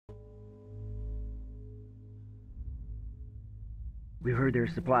We've heard there are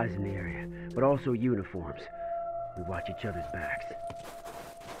supplies in the area, but also uniforms. We watch each other's backs.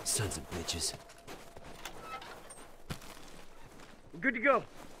 Sons of bitches. We're good to go.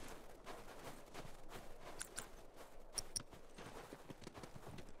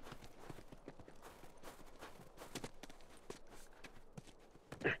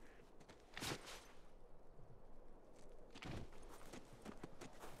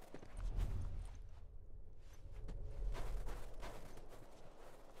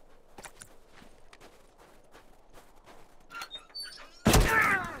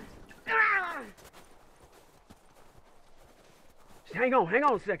 Hang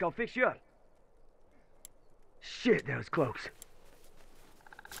on a sec, I'll fix you up. Shit, that was close.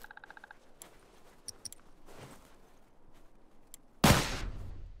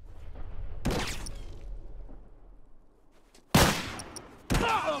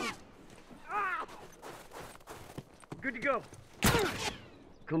 Good to go.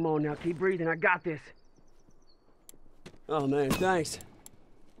 Come on now, keep breathing, I got this. Oh man, thanks.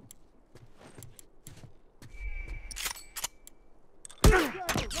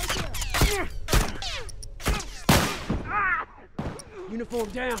 Uniform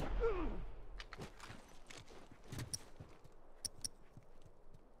down.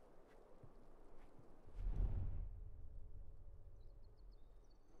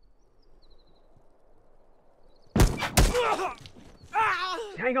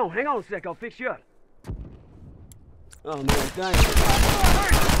 Hang on a sec, I'll fix you up. Oh man, thanks.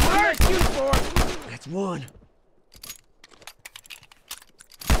 That's one.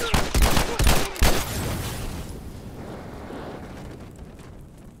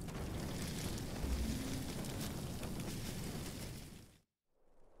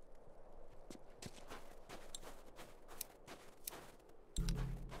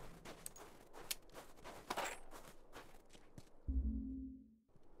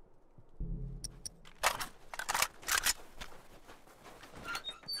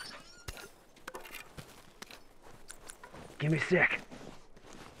 Give me a sec.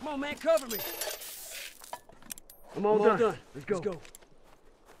 Come on, man, cover me. I'm all done. Let's go.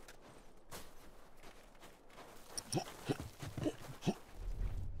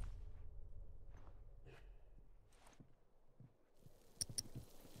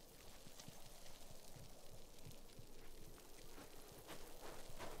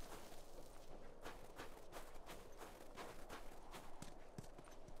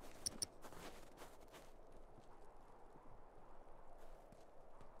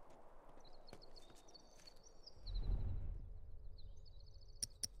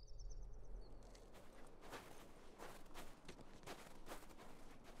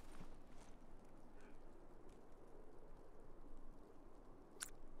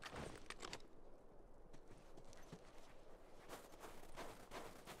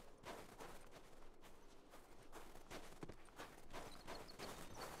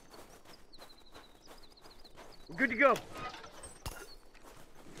 We're good to go.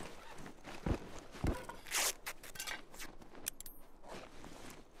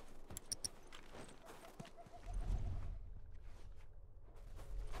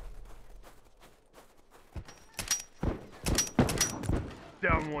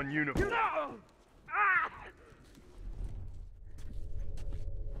 Down one uniform. No!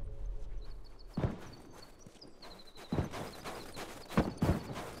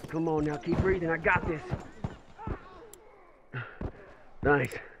 Come on now, keep breathing, I got this.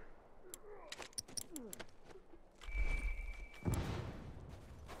 Nice.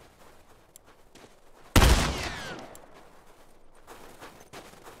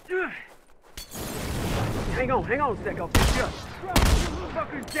 Hang on a sec, I'll fix you up.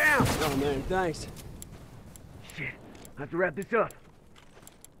 Fucker's down! Oh man, thanks. Shit, I have to wrap this up.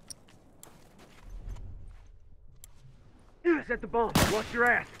 Set the bomb, watch your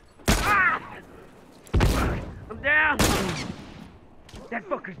ass. Ah! I'm down! That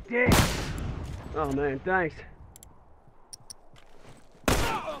fucker's dead. Oh man, thanks.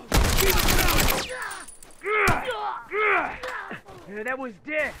 Yeah, that one's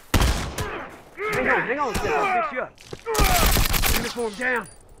dead. Hang on a sec, I'll fix you up. Uniform down.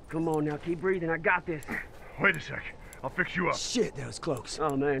 Come on now, keep breathing, I got this. Wait a sec. I'll fix you up. Shit, that was close.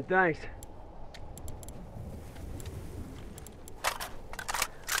 Oh man, thanks.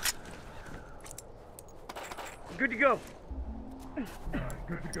 Good to go.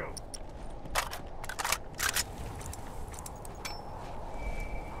 Good to go.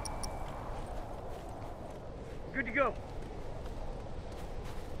 Good to go.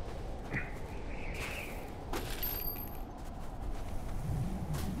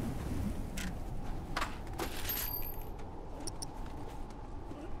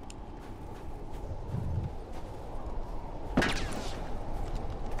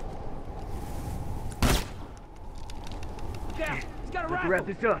 got a Let's rifle. wrap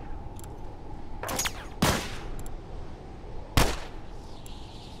this up.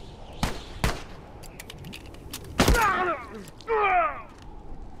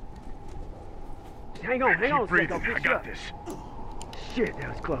 Hang on Keep a sec. breathing. I'll I fix you got up. this. Shit, that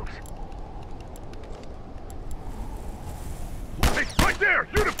was close. Hey, right there!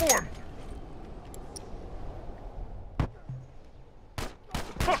 Uniform!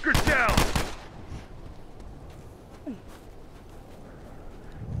 Fucker's down!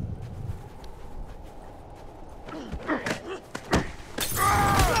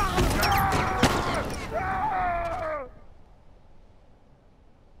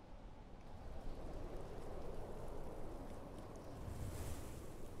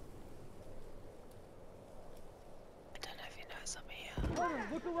 I don't know if he knows I'm here.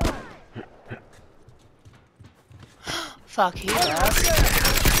 Look around. Fuck, he does.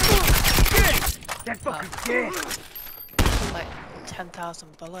 That fucker's dead. Like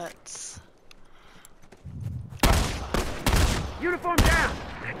 10,000 bullets. Uniform down.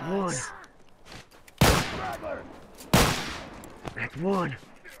 That's Nice. one. That's one.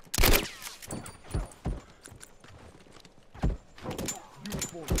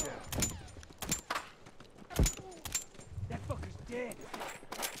 Uniform down. That fucker's dead.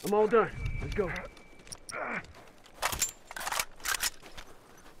 I'm all done. Let's go.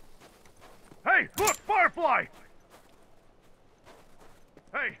 Hey, look! Firefly!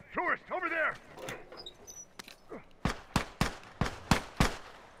 Hey, tourist, over there!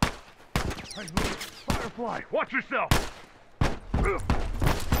 Hey, look! Firefly! Watch yourself! I'm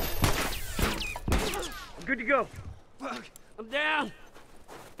good to go. Fuck. I'm down.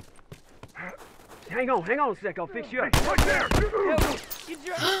 Hang on a sec. I'll fix you up. Hey, right there! Get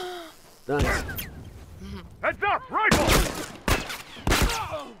your... Thanks. Heads up! Rifle!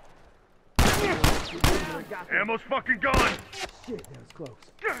 Ammo's fucking gone! Shit, that was close.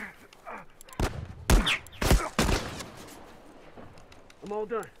 I'm all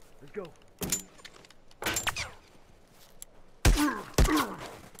done. Let's go.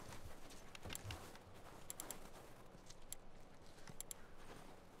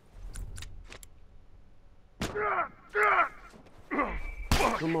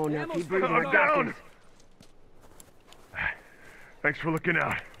 Come on now, keep breathing. I I'm got down. this. Thanks for looking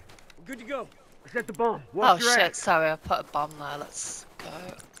out. We're good to go. Set the bomb. Oh Watch your shit, ass. sorry, I put a bomb there. Let's go.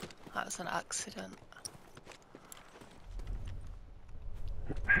 That's an accident.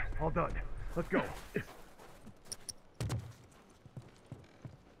 All done. Let's go.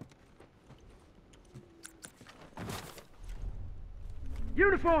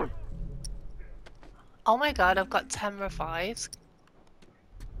 Uniform. Oh my god, I've got 10 revives.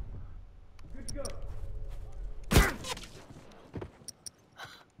 Good to go.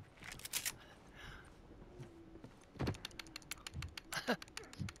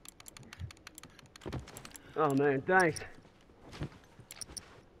 Oh man, thanks.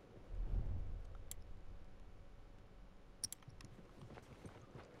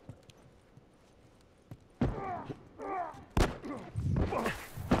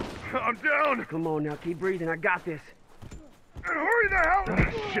 I'm down! Come on now, keep breathing. I got this. Hurry the hell!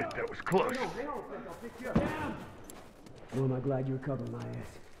 Shit, that was close. Hang on a sec. I'll fix you up. Oh, am I glad you recovered my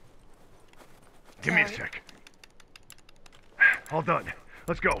ass. Give me a sec. All done.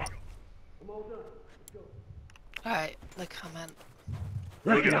 Let's go. I'm all done. Let's go. Alright, they're coming.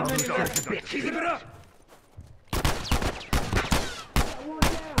 Let's get out out of of this this bitch. bitch. Keep it up. One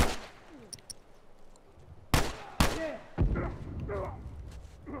down.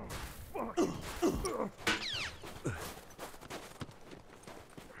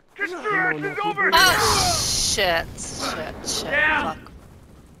 Get your Come on, asses now, keep over here! Oh shit, shit. Down.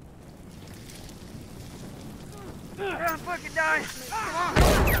 Fuck. I'm fucking dying.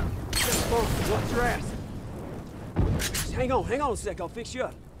 Watch your ass. Hang on a sec. I'll fix you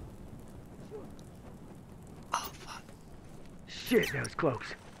up. Oh fuck. Shit, that was close.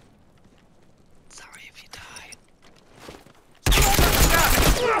 Sorry if you die.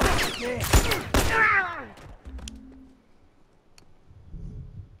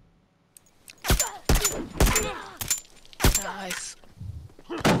 Nice.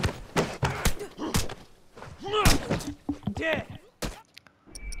 Dead.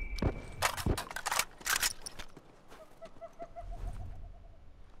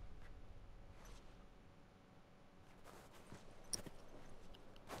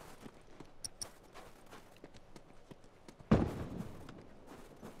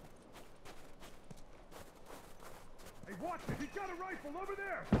 Hey, watch it! He's got a rifle over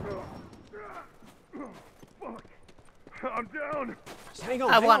there! Fuck! I'm down! Hang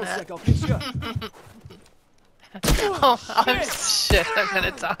on I a want sec. it. I'll fix you up. Oh, I'm shit. I'm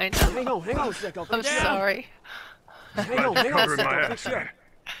gonna die now. Hang on a sec. I'll I'm fix you up. sorry. Hang on a Covering sec. my I'll ass. fix you up.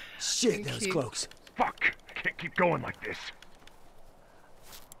 Shit, Thank that was you. close. Fuck! I can't keep going like this.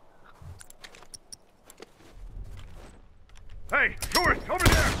 Hey, tourist, over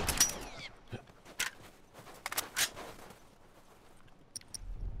there!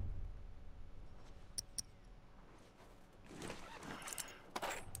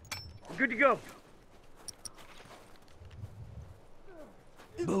 We're good to go.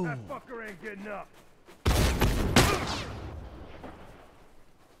 Boom. That fucker ain't getting up.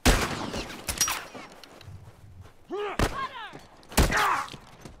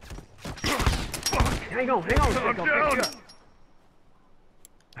 Hang on a sec. I'm I'll fix you down. up.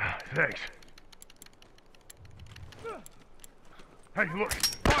 Thanks. Hey, look!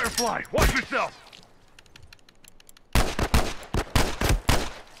 Firefly! Watch yourself!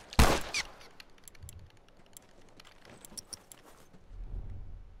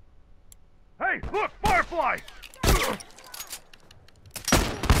 Hey, look! Firefly!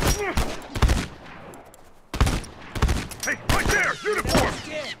 Hey, right there! Uniform!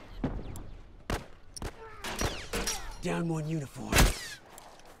 Down one uniform.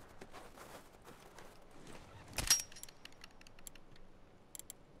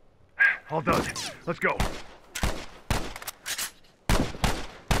 All done. Let's go.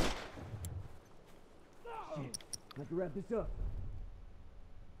 Have to wrap this up.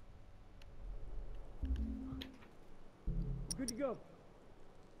 We're good to go.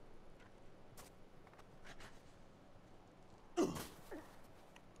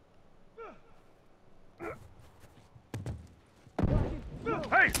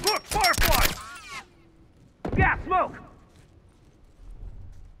 Hey, look! Firefly! Yeah, smoke!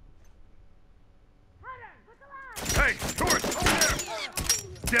 Hey, tourist, over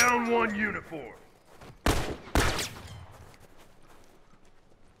there! Down one uniform.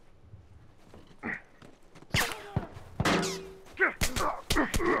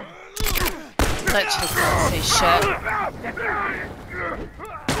 Literally can't see shit.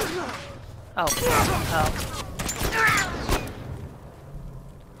 Oh, hell.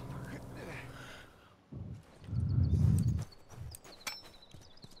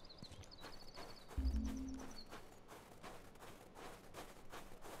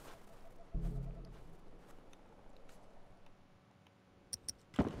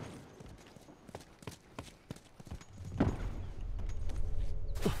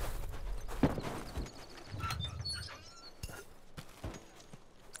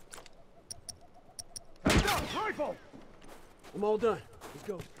 Rifle! I'm all done. Let's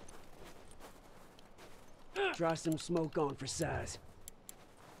go. Try some smoke on for size.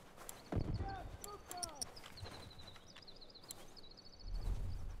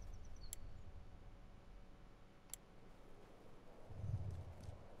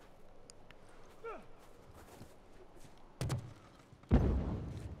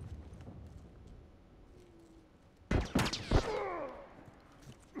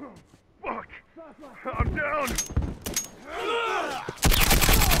 Fuck! I'm down!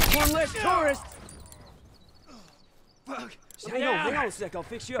 One less tourist! Fuck! Hang on a sec. I'll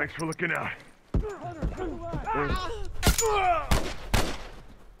fix you up. Thanks for looking out.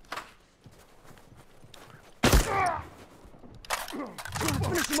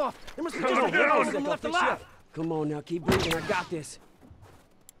 Finish him off! There must be I'm just one down. more sec. I'll fix you up. Come on now, keep breathing. I got this.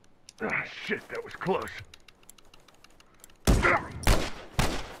 Ah, shit, that was close.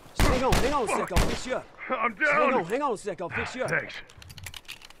 Hang on a sec. I'll fix you up. I'm down! Hang on a sec. I'll fix you up. Thanks.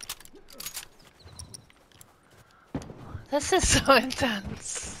 This is so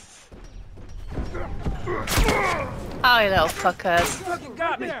intense. Oh, you little fuckers. Fucking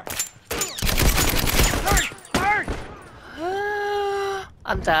got me.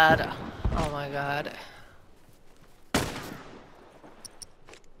 I'm dead. Oh my god.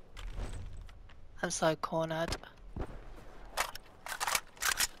 I'm so cornered.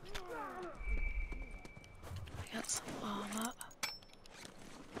 Get some armor.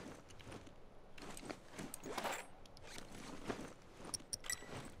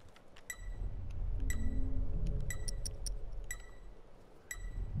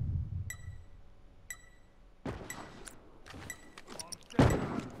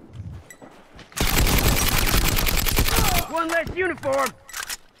 One less uniform!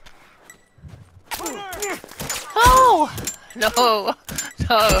 Oh! No!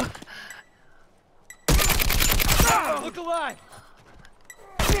 No! Look alive!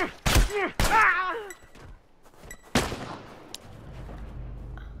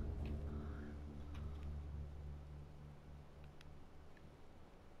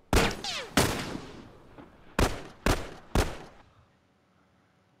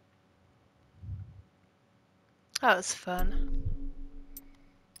 That was fun.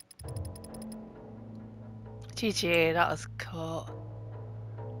 GG, that was cool.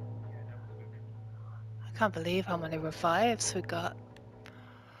 I can't believe how many revives we got.